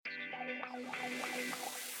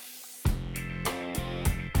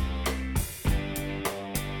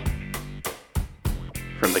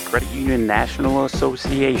from the Credit Union National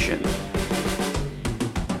Association.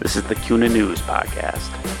 This is the CUNA News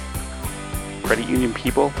Podcast. Credit union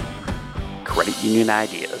people, credit union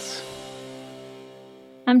ideas.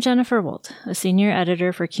 I'm Jennifer Wolt, a senior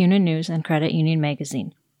editor for CUNA News and Credit Union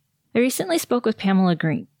Magazine. I recently spoke with Pamela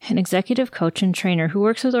Green, an executive coach and trainer who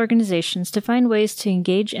works with organizations to find ways to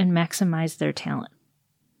engage and maximize their talent.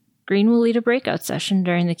 Green will lead a breakout session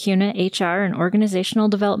during the CUNA HR and Organizational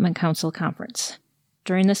Development Council conference.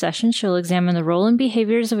 During the session, she'll examine the role and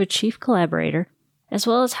behaviors of a chief collaborator, as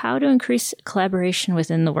well as how to increase collaboration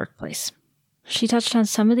within the workplace. She touched on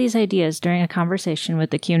some of these ideas during a conversation with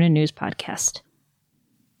the CUNA News Podcast.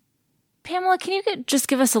 Pamela, can you just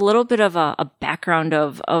give us a little bit of a background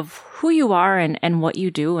of who you are and what you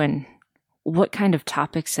do and what kind of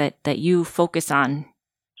topics that you focus on?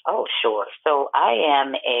 Oh, sure. So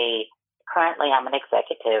currently I'm an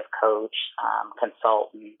executive coach,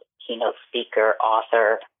 consultant, keynote speaker,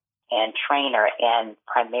 author, and trainer. And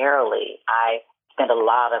primarily I spend a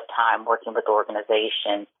lot of time working with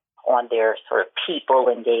organizations on their sort of people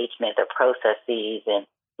engagement, their processes, and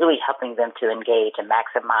really helping them to engage and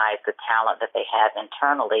maximize the talent that they have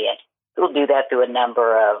internally. And we'll do that through a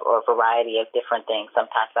number of or a variety of different things.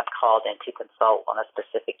 Sometimes I'm called in to consult on a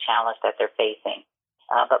specific challenge that they're facing.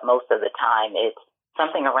 But most of the time it's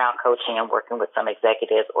something around coaching and working with some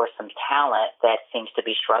executives or some talent that seems to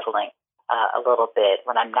be struggling a little bit.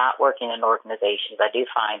 When I'm not working in organizations, I do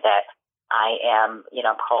find that I am,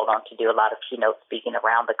 called on to do a lot of keynote speaking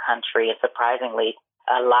around the country. And surprisingly,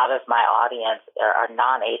 a lot of my audience are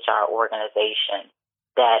non-HR organizations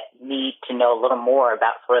that need to know a little more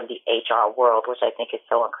about sort of the HR world, which I think is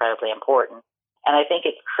so incredibly important. And I think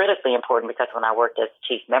it's critically important because when I worked as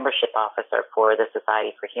Chief Membership Officer for the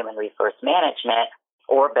Society for Human Resource Management,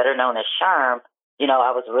 or better known as SHRM,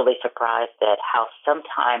 I was really surprised at how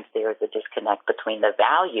sometimes there is a disconnect between the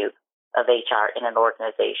value of HR in an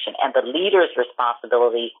organization and the leader's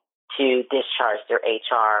responsibility to discharge their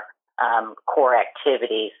HR core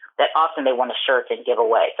activities that often they want to shirk and give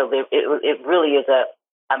away. So it really is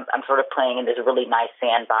I'm sort of playing in this really nice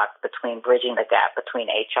sandbox between bridging the gap between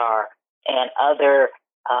HR and other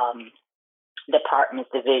departments,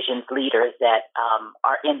 divisions, leaders that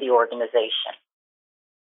are in the organization.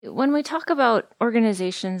 When we talk about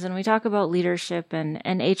organizations and we talk about leadership and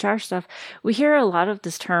HR stuff, we hear a lot of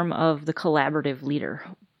this term of the collaborative leader.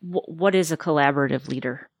 What is a collaborative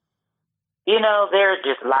leader? There are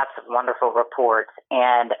just lots of wonderful reports,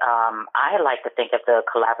 and I like to think of the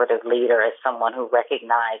collaborative leader as someone who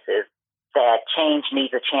recognizes that change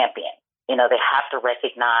needs a champion. They have to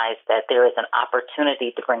recognize that there is an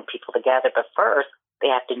opportunity to bring people together, but first they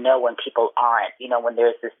have to know when people aren't, when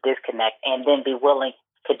there's this disconnect, and then be willing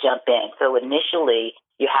to jump in. So initially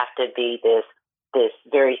you have to be this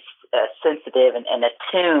very sensitive and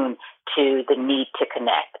attuned to the need to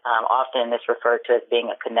connect. Often it's referred to as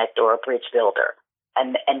being a connector or a bridge builder.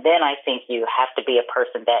 And then I think you have to be a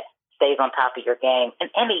person that stays on top of your game. In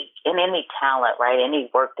any talent, right? Any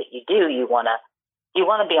work that you do, you want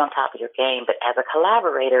to be on top of your game. But as a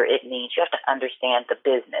collaborator, it means you have to understand the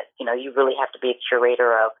business. You really have to be a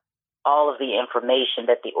curator of all of the information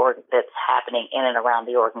that's happening in and around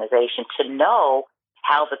the organization to know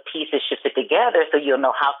how the pieces should fit together so you'll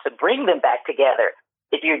know how to bring them back together.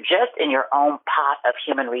 If you're just in your own pot of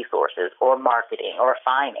human resources or marketing or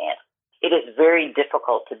finance, it is very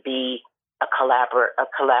difficult to be a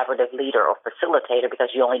collaborative leader or facilitator because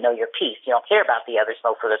you only know your piece. You don't care about the others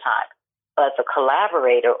most of the time. But the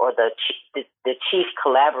collaborator or the chief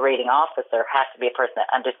collaborating officer has to be a person that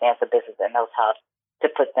understands the business and knows how to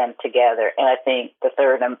put them together. And I think the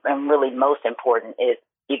third and really most important is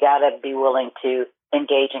you got to be willing to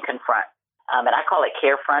engage and confront. And I call it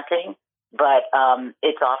care fronting, but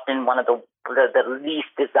it's often one of the least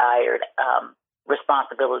desired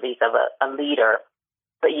responsibilities of a leader.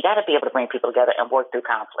 But you got to be able to bring people together and work through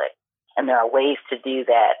conflict. And there are ways to do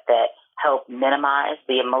that help minimize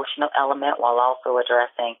the emotional element while also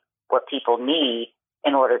addressing what people need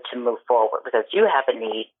in order to move forward. Because you have a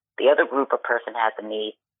need, the other group or person has a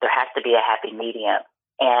need, there has to be a happy medium.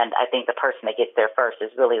 And I think the person that gets there first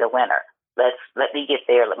is really the winner. Let me get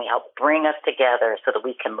there. Let me help bring us together so that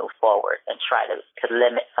we can move forward and try to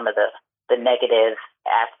limit some of the negative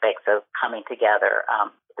aspects of coming together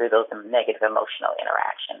through those negative emotional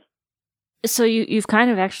interactions. So you've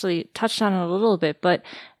kind of actually touched on it a little bit, but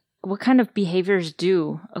what kind of behaviors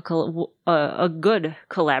do a good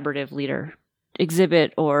collaborative leader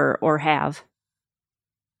exhibit or have?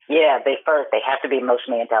 Yeah, they have to be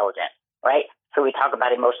emotionally intelligent, right? So we talk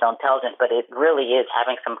about emotional intelligence, but it really is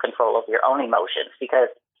having some control of your own emotions, because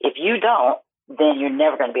if you don't, then you're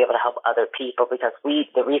never going to be able to help other people, because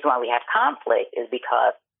the reason why we have conflict is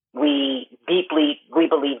because we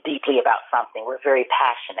believe deeply about something. We're very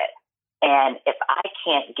passionate. And if I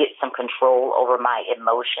can't get some control over my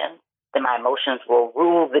emotions, then my emotions will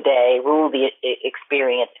rule the day, rule the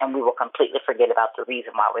experience, and we will completely forget about the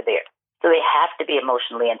reason why we're there. So they have to be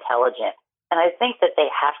emotionally intelligent. And I think that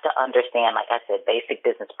they have to understand, like I said, basic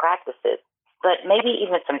business practices, but maybe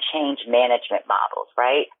even some change management models,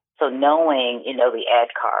 right? So knowing, the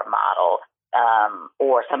EDCAR model,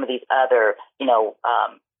 or some of these other,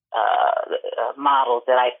 models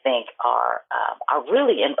that I think are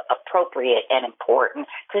really appropriate and important,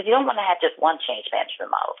 because you don't want to have just one change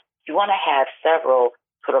management model. You want to have several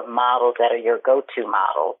sort of models that are your go-to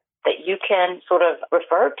models that you can sort of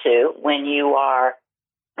refer to when you are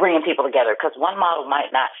bringing people together, because one model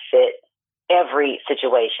might not fit every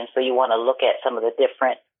situation. So you want to look at some of the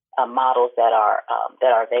different models that are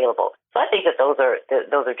available. So I think that those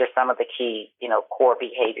are just some of the key, core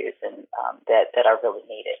behaviors and that are really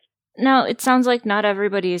needed. Now, it sounds like not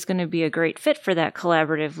everybody is going to be a great fit for that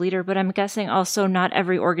collaborative leader, but I'm guessing also not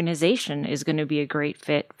every organization is going to be a great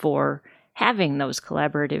fit for having those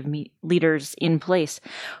collaborative leaders in place.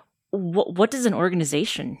 What does an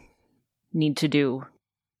organization need to do?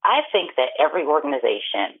 I think that every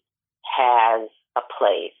organization has a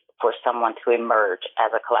place for someone to emerge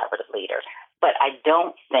as a collaborative leader. But I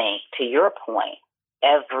don't think, to your point,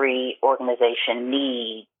 every organization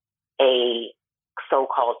needs a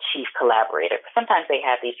so-called chief collaborator. Sometimes they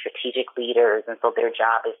have these strategic leaders, and so their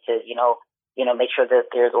job is to, make sure that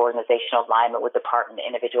there's organizational alignment with department and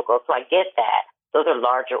individual goals. So I get that. Those are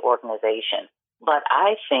larger organizations. But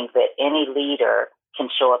I think that any leader can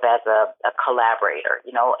show up as a collaborator,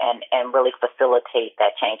 and really facilitate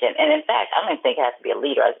that change. And in fact, I don't even think it has to be a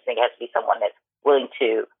leader. I just think it has to be someone that's willing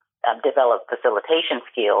to develop facilitation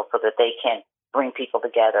skills so that they can bring people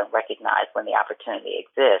together and recognize when the opportunity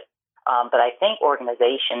exists. But I think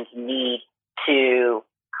organizations need to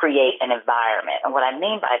create an environment. And what I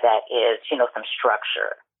mean by that is, some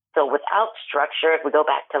structure. So without structure, if we go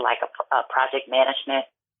back to like a project management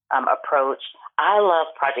approach, I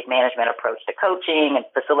love project management approach to coaching and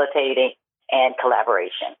facilitating and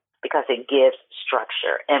collaboration, because it gives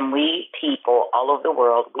structure. And we people all over the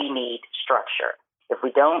world, we need structure. If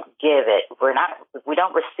we don't give it, if we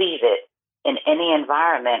don't receive it in any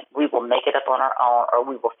environment, we will make it up on our own, or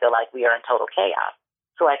we will feel like we are in total chaos.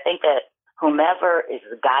 So I think that whomever is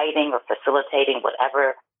guiding or facilitating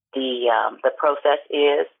whatever the process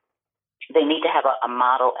is, they need to have a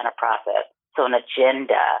model and a process. So an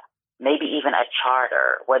agenda, maybe even a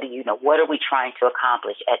charter, what are we trying to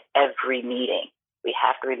accomplish at every meeting? We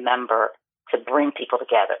have to remember to bring people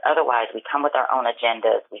together. Otherwise, we come with our own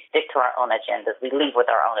agendas, we stick to our own agendas, we leave with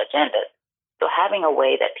our own agendas. So having a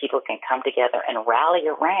way that people can come together and rally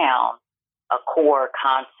around a core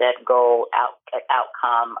concept, goal,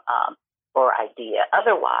 outcome, or idea.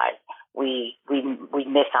 Otherwise, we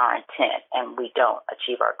miss our intent and we don't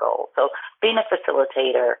achieve our goal. So being a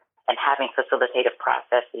facilitator and having facilitative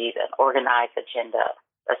processes, an organized agenda,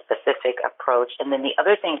 a specific approach. And then the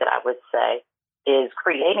other thing that I would say is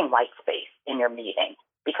creating white space in your meeting.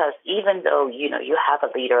 Because even though, you have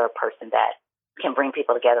a leader, a person that can bring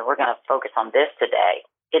people together, we're going to focus on this today,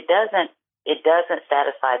 it doesn't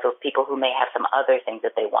satisfy those people who may have some other things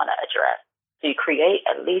that they want to address. So you create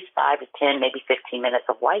at least 5 to 10, maybe 15 minutes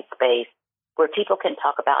of white space where people can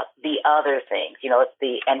talk about the other things,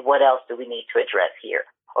 and what else do we need to address here?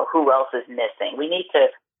 Or who else is missing? We need to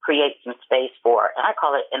create some space for, and I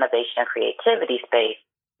call it innovation and creativity space,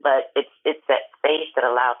 but it's that space that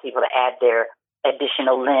allows people to add their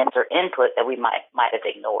additional lens or input that we might have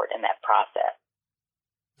ignored in that process.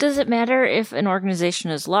 Does it matter if an organization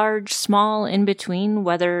is large, small, in between,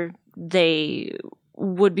 whether they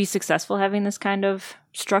would be successful having this kind of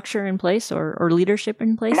structure in place or leadership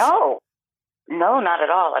in place? No, not at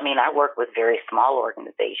all. I mean, I work with very small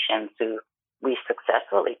organizations who we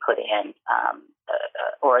successfully put in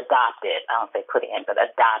or adopted, I don't say put in, but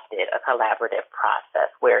adopted a collaborative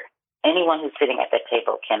process where anyone who's sitting at that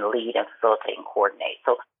table can lead and facilitate and coordinate.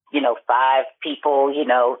 So, 5 people,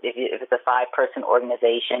 if it's a 5-person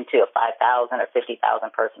organization to a 5,000 or 50,000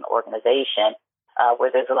 person organization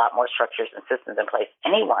where there's a lot more structures and systems in place,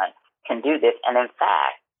 anyone can do this. And in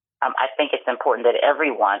fact, I think it's important that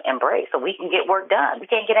everyone embrace so we can get work done. We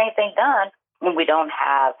can't get anything done when we don't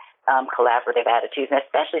have collaborative attitudes, and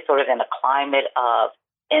especially sort of in a climate of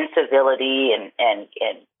incivility and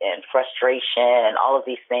frustration and all of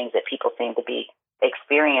these things that people seem to be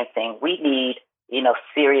experiencing. We need,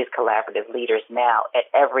 serious collaborative leaders now at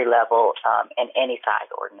every level in any size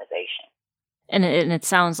organization. And it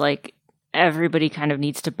sounds like everybody kind of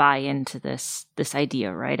needs to buy into this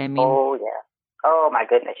idea, right? I mean, oh yeah, oh my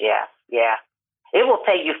goodness, yeah. It will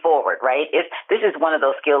pay you forward, right? This is one of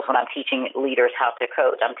those skills when I'm teaching leaders how to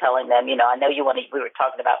coach. I'm telling them, I know we were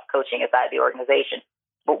talking about coaching inside the organization,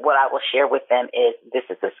 but what I will share with them is this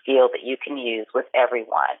is a skill that you can use with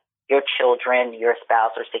everyone. Your children, your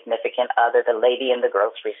spouse or significant other, the lady in the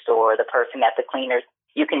grocery store, the person at the cleaners.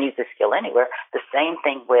 You can use this skill anywhere. The same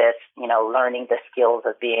thing with, learning the skills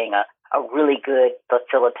of being a really good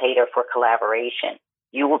facilitator for collaboration.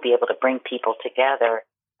 You will be able to bring people together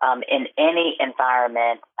in any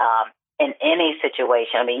environment, in any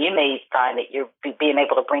situation. I mean, you may find that you're being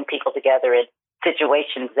able to bring people together in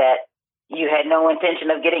situations that you had no intention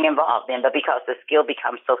of getting involved in, but because the skill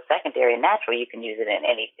becomes so secondary and natural, you can use it in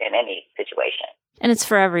any situation. And it's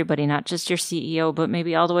for everybody, not just your CEO, but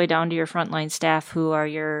maybe all the way down to your frontline staff who are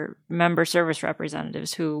your member service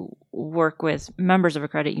representatives who work with members of a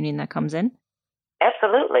credit union that comes in.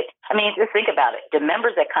 Absolutely. I mean, just think about it. The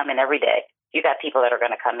members that come in every day, you got people that are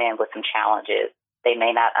going to come in with some challenges. They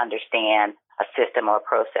may not understand a system or a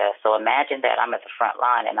process. So imagine that I'm at the front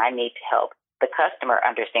line and I need to help the customer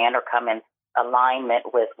understand or come in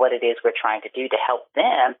alignment with what it is we're trying to do to help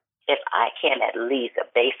them. If I can at least a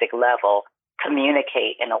basic level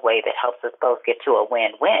communicate in a way that helps us both get to a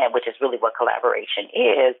win-win, which is really what collaboration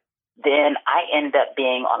is, then I end up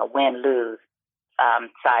being on a win-lose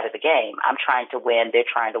side of the game. I'm trying to win. They're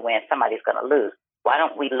trying to win. Somebody's going to lose. Why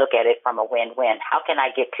don't we look at it from a win-win? How can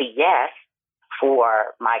I get to yes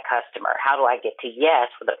for my customer? How do I get to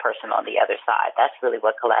yes for the person on the other side? That's really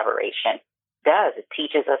what collaboration does. It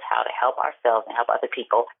teaches us how to help ourselves and help other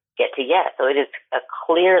people get to yes. So it is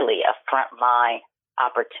clearly a frontline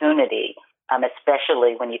opportunity,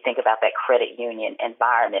 especially when you think about that credit union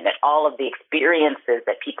environment and all of the experiences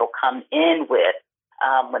that people come in with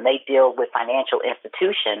when they deal with financial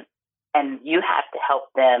institutions. And you have to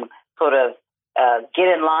help them sort of get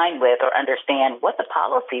in line with or understand what the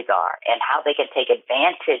policies are and how they can take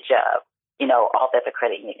advantage of all that the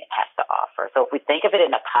credit union has to offer. So if we think of it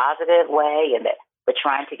in a positive way and that we're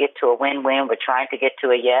trying to get to a win-win, we're trying to get to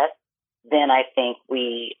a yes, then I think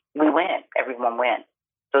we win. Everyone wins.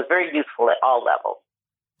 So it's very useful at all levels.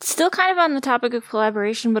 Still kind of on the topic of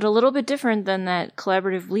collaboration, but a little bit different than that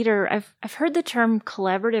collaborative leader. I've heard the term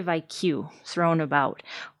collaborative IQ thrown about.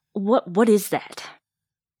 What is that?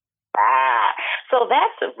 So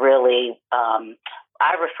that's really,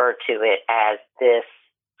 I refer to it as this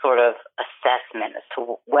sort of assessment as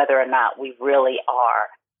to whether or not we really are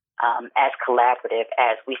as collaborative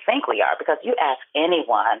as we think we are. Because you ask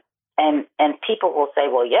anyone, and people will say,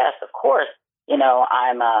 "Well, yes, of course,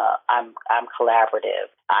 I'm collaborative.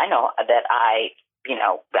 I know that I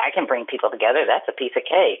can bring people together. That's a piece of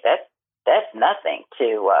cake. That's nothing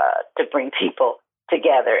to bring people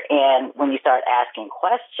together." And when you start asking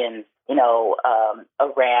questions,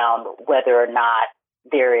 around whether or not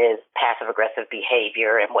there is passive-aggressive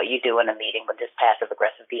behavior and what you do in a meeting with this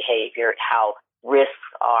passive-aggressive behavior, how risks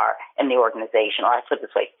are in the organization, or I put it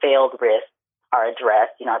this way, failed risks are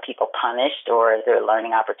addressed. Are people punished or is there a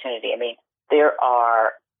learning opportunity? I mean, there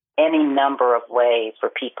are any number of ways for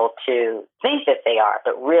people to think that they are,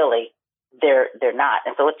 but really they're not.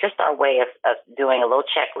 And so it's just our way of doing a little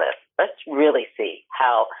checklist. Let's really see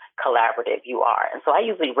how collaborative you are. And so I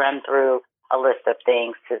usually run through a list of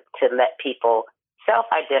things to let people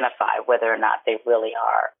self-identify whether or not they really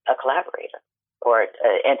are a collaborator or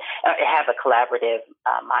and have a collaborative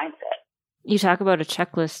mindset. You talk about a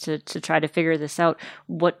checklist to try to figure this out.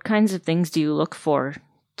 What kinds of things do you look for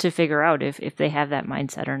to figure out if they have that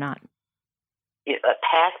mindset or not?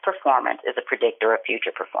 Past performance is a predictor of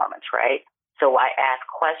future performance, right? So I ask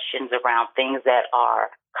questions around things that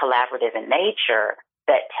are collaborative in nature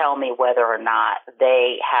that tell me whether or not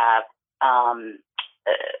they have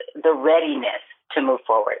the readiness to move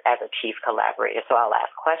forward as a chief collaborator. So I'll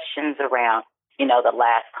ask questions around, the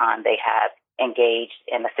last time they have engaged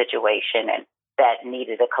in a situation and that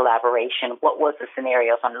needed a collaboration. What was the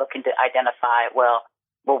scenario? So I'm looking to identify, well,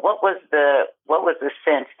 what was the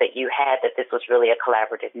sense that you had that this was really a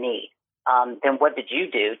collaborative need? Then what did you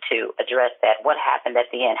do to address that? What happened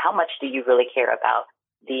at the end? How much do you really care about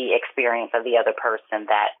the experience of the other person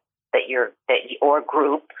or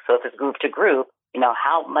group? So if it's group to group,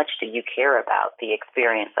 how much do you care about the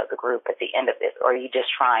experience of the group at the end of this? Or are you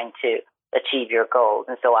just trying to achieve your goals?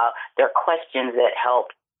 And so there are questions that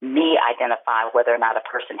help me identify whether or not a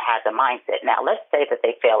person has a mindset. Now, let's say that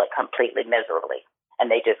they fail it completely miserably and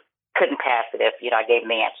they just couldn't pass it if, I gave them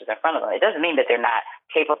the answers in front of them. It doesn't mean that they're not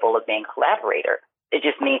capable of being a collaborator. It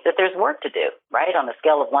just means that there's work to do, right? On the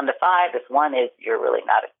scale of 1 to 5, if 1 is you're really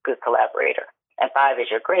not a good collaborator, and 5 is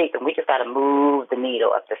you're great, then we just got to move the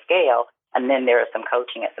needle up the scale. And then there are some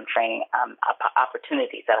coaching and some training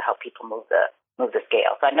opportunities that'll help people move the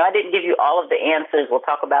scale. So I know I didn't give you all of the answers. We'll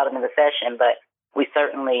talk about them in the session, but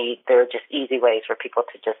there are just easy ways for people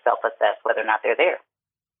to just self-assess whether or not they're there.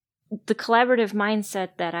 The collaborative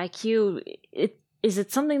mindset, that IQ, is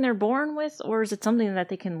it something they're born with, or is it something that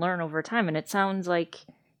they can learn over time? And it sounds like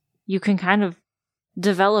you can kind of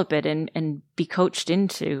develop it and be coached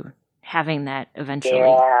into having that eventually.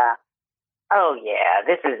 Yeah. Oh, yeah.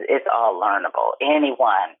 It's all learnable.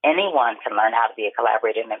 Anyone can learn how to be a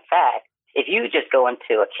collaborator. And in fact, if you just go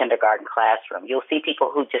into a kindergarten classroom, you'll see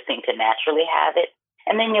people who just seem to naturally have it.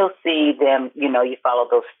 And then you'll see them, you follow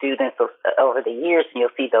those students over the years, and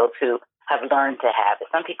you'll see those who have learned to have it.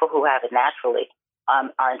 Some people who have it naturally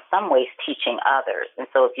are in some ways teaching others. And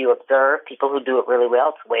so if you observe people who do it really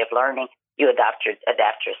well, it's a way of learning, you adapt your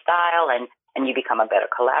style and you become a better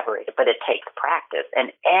collaborator. But it takes practice.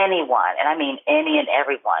 And anyone, and I mean any and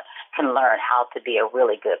everyone, can learn how to be a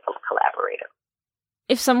really good collaborator.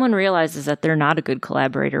 If someone realizes that they're not a good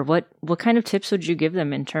collaborator, what kind of tips would you give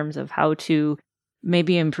them in terms of how to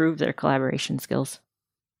maybe improve their collaboration skills?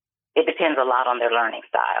 It depends a lot on their learning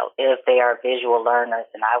style. If they are visual learners,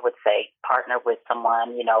 then I would say partner with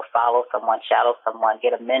someone, follow someone, shadow someone,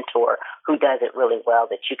 get a mentor who does it really well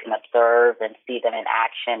that you can observe and see them in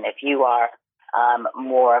action. If you are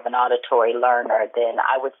more of an auditory learner, then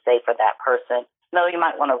I would say for that person, you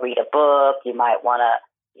might want to read a book, you might want to,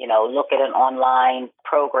 look at an online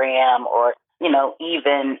program, or,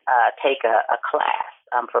 even take a class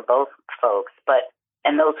for both folks.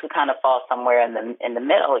 And those who kind of fall somewhere in the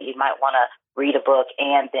middle, you might want to read a book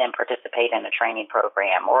and then participate in a training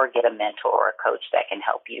program or get a mentor or a coach that can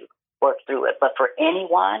help you work through it. But for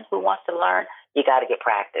anyone who wants to learn, you got to get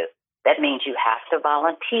practice. That means you have to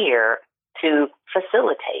volunteer to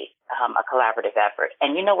facilitate a collaborative effort.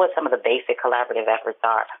 And you know what some of the basic collaborative efforts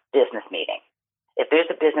are? Business meetings. If there's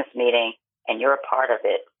a business meeting and you're a part of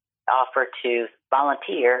it, offer to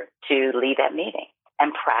volunteer to lead that meeting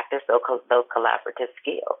and practice those collaborative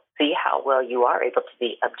skills. See how well you are able to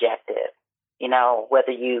be objective,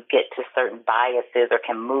 whether you get to certain biases or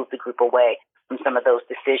can move the group away from some of those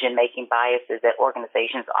decision-making biases that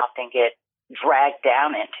organizations often get dragged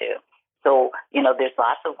down into. So, there's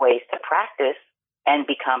lots of ways to practice and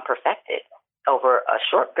become perfected over a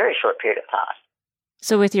very short period of time.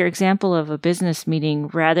 So with your example of a business meeting,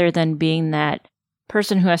 rather than being that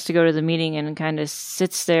person who has to go to the meeting and kind of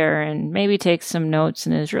sits there and maybe takes some notes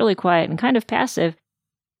and is really quiet and kind of passive,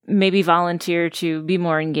 maybe volunteer to be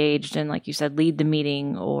more engaged and, like you said, lead the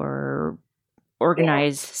meeting or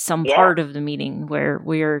organize some part of the meeting where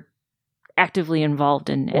we're actively involved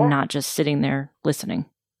and not just sitting there listening.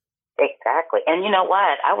 Exactly. And you know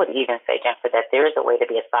what? I would even say, Jennifer, that there is a way to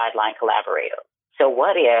be a sideline collaborator. So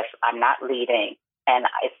what if I'm not leading and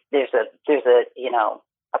there's a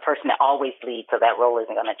person that always leads, so that role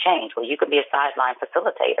isn't going to change? Well, you could be a sideline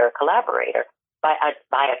facilitator, a collaborator, by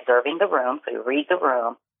observing the room. So you read the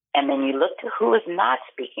room, and then you look to who is not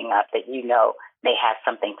speaking up that may have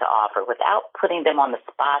something to offer without putting them on the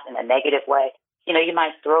spot in a negative way. You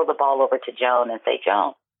might throw the ball over to Joan and say,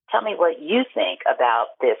 Joan, tell me what you think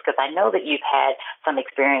about this, because I know that you've had some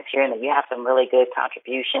experience here and that you have some really good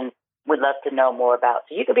contributions. Would love to know more about.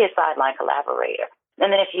 So you could be a sideline collaborator. And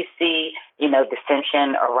then if you see,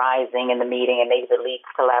 dissension arising in the meeting and maybe the lead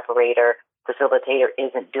collaborator, facilitator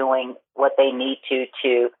isn't doing what they need to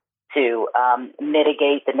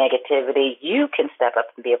mitigate the negativity, you can step up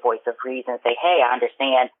and be a voice of reason and say, hey, I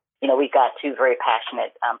understand, we've got two very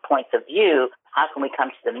passionate points of view. How can we come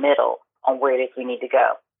to the middle on where it is we need to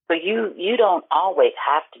go? So you don't always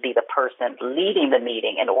have to be the person leading the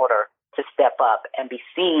meeting in order to step up and be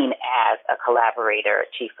seen as a collaborator,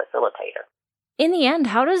 a chief facilitator. In the end,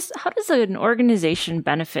 how does an organization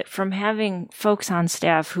benefit from having folks on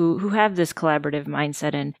staff who have this collaborative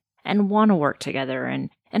mindset and want to work together? And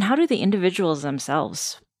how do the individuals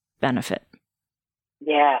themselves benefit?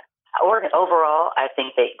 Yeah. Overall, I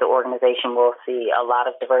think that the organization will see a lot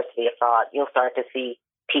of diversity of thought. You'll start to see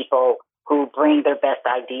people who bring their best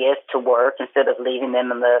ideas to work instead of leaving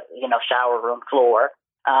them on the shower room floor.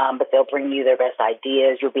 But they'll bring you their best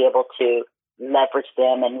ideas. You'll be able to leverage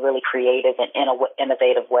them in really creative and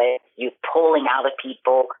innovative ways. You're pulling out of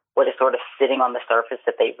people what is sort of sitting on the surface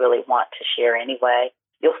that they really want to share anyway.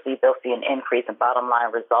 They'll see an increase in bottom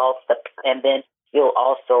line results. And then you'll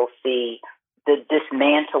also see the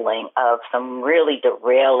dismantling of some really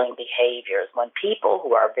derailing behaviors. When people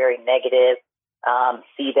who are very negative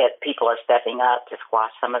see that people are stepping up to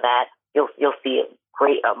squash some of that, you'll see a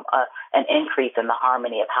great an increase in the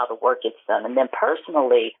harmony of how the work gets done. And then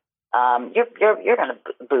personally, you're going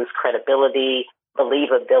to boost credibility,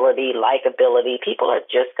 believability, likability. People are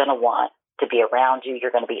just going to want to be around you.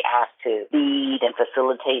 You're going to be asked to lead and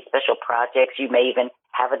facilitate special projects. You may even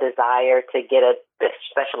have a desire to get a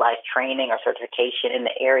specialized training or certification in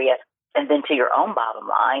the area. And then to your own bottom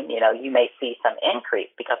line, you may see some increase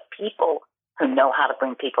because people who know how to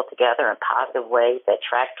bring people together in positive ways that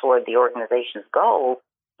track toward the organization's goal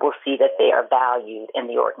will see that they are valued in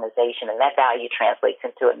the organization. And that value translates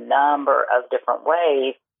into a number of different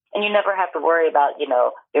ways. And you never have to worry about,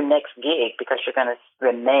 your next gig because you're going to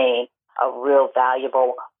remain a real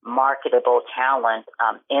valuable, marketable talent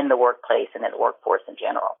in the workplace and in the workforce in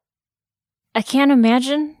general. I can't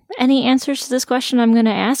imagine any answers to this question I'm going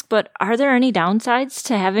to ask, but are there any downsides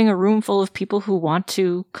to having a room full of people who want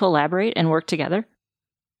to collaborate and work together?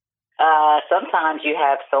 Sometimes you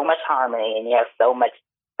have so much harmony and you have so much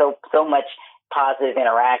positive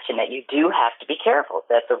interaction that you do have to be careful.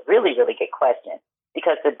 That's a really, really good question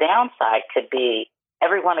because the downside could be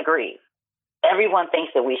everyone agrees. Everyone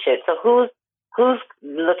thinks that we should. So who's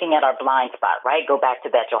looking at our blind spot, right? Go back to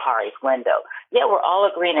that Johari's window. Yeah, we're all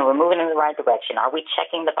agreeing and we're moving in the right direction. Are we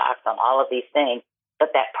checking the box on all of these things?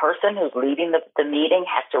 But that person who's leading the meeting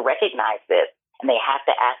has to recognize this, and they have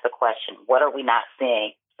to ask the question, what are we not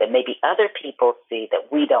seeing that maybe other people see that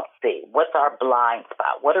we don't see? What's our blind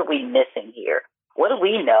spot? What are we missing here? What do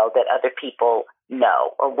we know that other people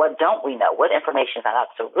know? Or what don't we know? What information is not up?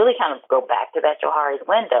 So really kind of go back to that Johari's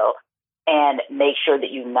window and make sure that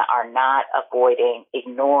you are not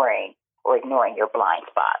ignoring your blind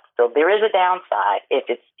spots. So there is a downside. If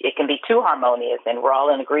it can be too harmonious and we're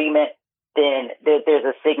all in agreement, then there's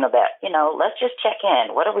a signal that, let's just check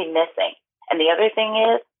in. What are we missing? And the other thing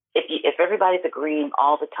is, if everybody's agreeing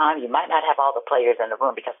all the time, you might not have all the players in the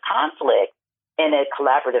room because conflict in a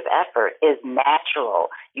collaborative effort is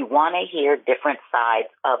natural. You want to hear different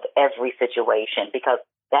sides of every situation because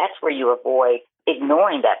that's where you avoid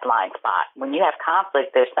ignoring that blind spot. When you have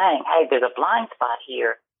conflict, they're saying, hey, there's a blind spot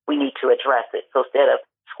here. We need to address it. So instead of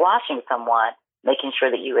squashing someone, making sure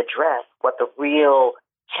that you address what the real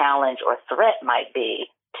challenge or threat might be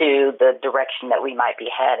to the direction that we might be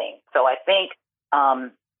heading. So I think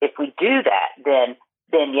if we do that, then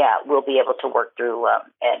yeah, we'll be able to work through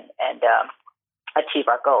and achieve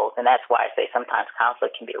our goals. And that's why I say sometimes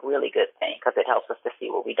conflict can be a really good thing because it helps us to see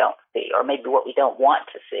what we don't see or maybe what we don't want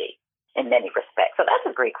to see in many respects. So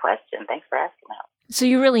that's a great question. Thanks for asking that. So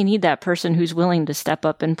you really need that person who's willing to step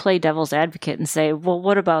up and play devil's advocate and say, well,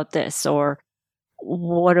 what about this? Or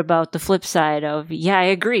what about the flip side of, yeah, I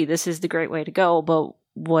agree, this is the great way to go, but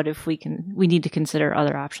what if we need to consider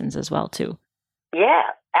other options as well, too?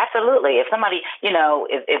 Yeah, absolutely. If somebody,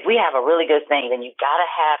 if we have a really good thing, then you got to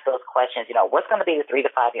have those questions. What's going to be the 3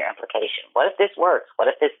 to 5 year implication? What if this works?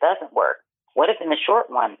 What if this doesn't work? What if in the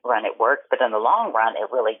short run it works, but in the long run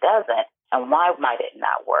it really doesn't? And why might it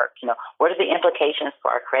not work? What are the implications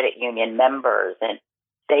for our credit union members and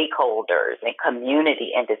stakeholders and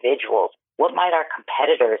community individuals? What might our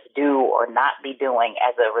competitors do or not be doing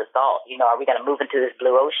as a result? Are we going to move into this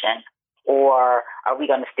blue ocean? Or are we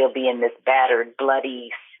going to still be in this battered,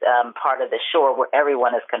 bloody part of the shore where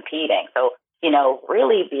everyone is competing? So,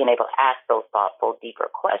 really being able to ask those thoughtful,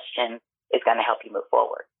 deeper questions is going to help you move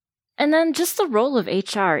forward. And then just the role of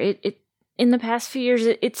HR. It in the past few years,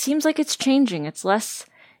 it seems like it's changing. It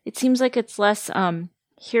seems like it's less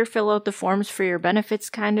here, fill out the forms for your benefits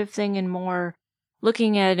kind of thing, and more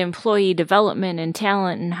looking at employee development and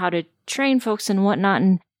talent and how to train folks and whatnot.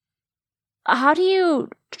 And how do you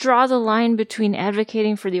draw the line between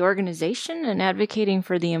advocating for the organization and advocating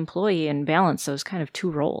for the employee and balance those kind of two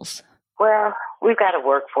roles? Well, we've got a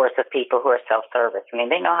workforce of people who are self-service.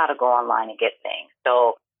 They know how to go online and get things.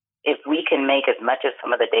 So if we can make as much of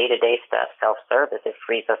some of the day-to-day stuff self-service, it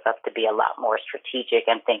frees us up to be a lot more strategic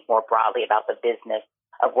and think more broadly about the business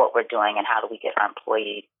of what we're doing and how do we get our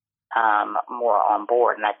employees more on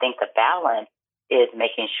board. And I think the balance is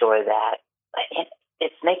making sure that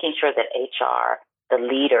HR, the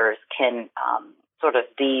leaders, can sort of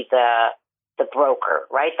be the broker,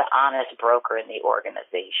 right? The honest broker in the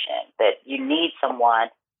organization. That you need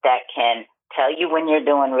someone that can tell you when you're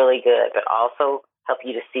doing really good, but also help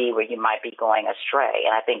you to see where you might be going astray.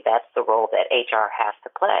 And I think that's the role that HR has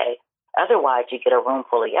to play. Otherwise, you get a room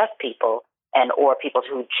full of yes people or people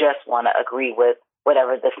who just want to agree with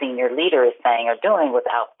whatever the senior leader is saying or doing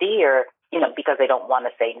without fear, because they don't want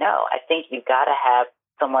to say no. I think you've got to have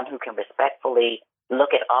someone who can respectfully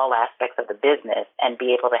look at all aspects of the business and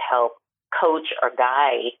be able to help coach or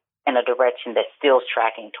guide in a direction that's still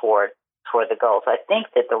tracking toward the goal. So I think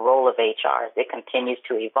that the role of HR, as it continues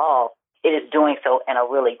to evolve, it is doing so in a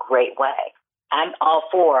really great way. I'm all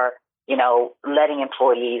for letting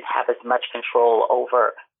employees have as much control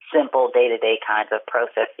over simple day-to-day kinds of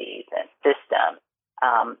processes and systems,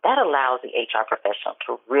 that allows the HR professional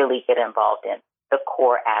to really get involved in the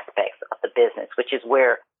core aspects of the business, which is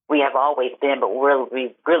where we have always been, but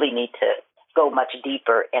we really need to go much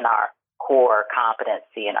deeper in our core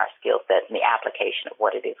competency and our skill sets and the application of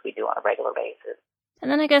what it is we do on a regular basis.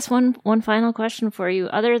 And then I guess one final question for you.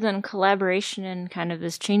 Other than collaboration and kind of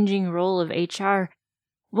this changing role of HR,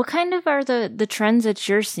 what kind of are the trends that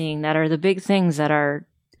you're seeing that are the big things that our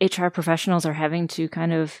HR professionals are having to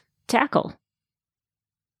kind of tackle?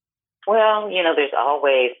 Well, there's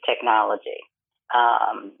always technology.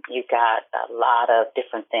 You've got a lot of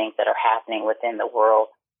different things that are happening within the world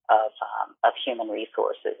of human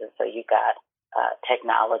resources. And so you've got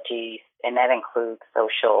technology, and that includes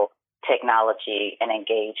social technology and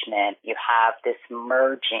engagement. You have this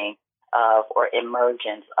merging of or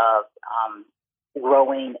emergence of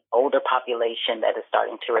growing older population that is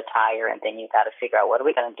starting to retire. And then you've got to figure out what are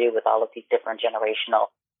we going to do with all of these different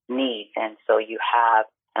generational needs. And so you have,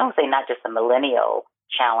 I don't say not just a millennial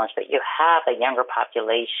challenge, but you have a younger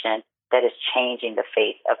population that is changing the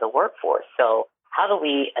face of the workforce. So how do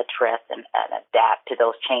we address and adapt to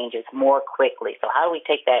those changes more quickly? So how do we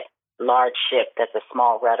take that large ship that's a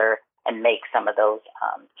small rudder and make some of those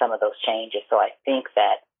changes? So I think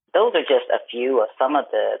that those are just a few of some of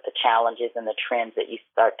the challenges and the trends that you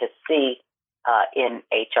start to see in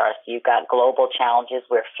HR. So you've got global challenges.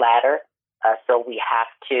 We're flatter. So we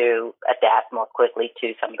have to adapt more quickly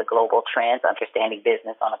to some of the global trends, understanding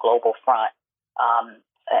business on a global front,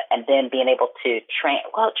 and then being able to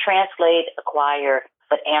translate, acquire,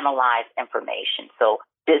 but analyze information. So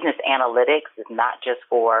business analytics is not just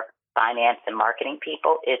for finance and marketing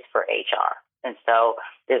people, it's for HR. And so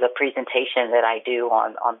there's a presentation that I do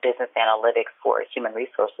on business analytics for human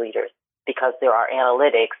resource leaders, because there are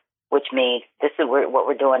analytics, which means what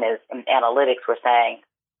we're doing is in analytics, we're saying,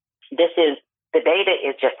 the data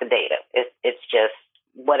is just the data. It's just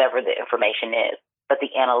whatever the information is. But the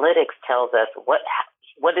analytics tells us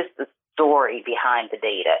what is the story behind the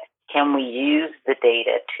data. Can we use the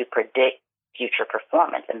data to predict future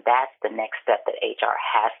performance? And that's the next step that HR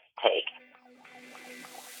has to take.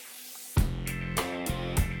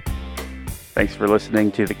 Thanks for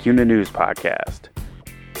listening to the CUNA News Podcast.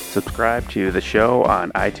 Subscribe to the show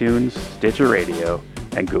on iTunes, Stitcher Radio,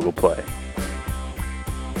 and Google Play.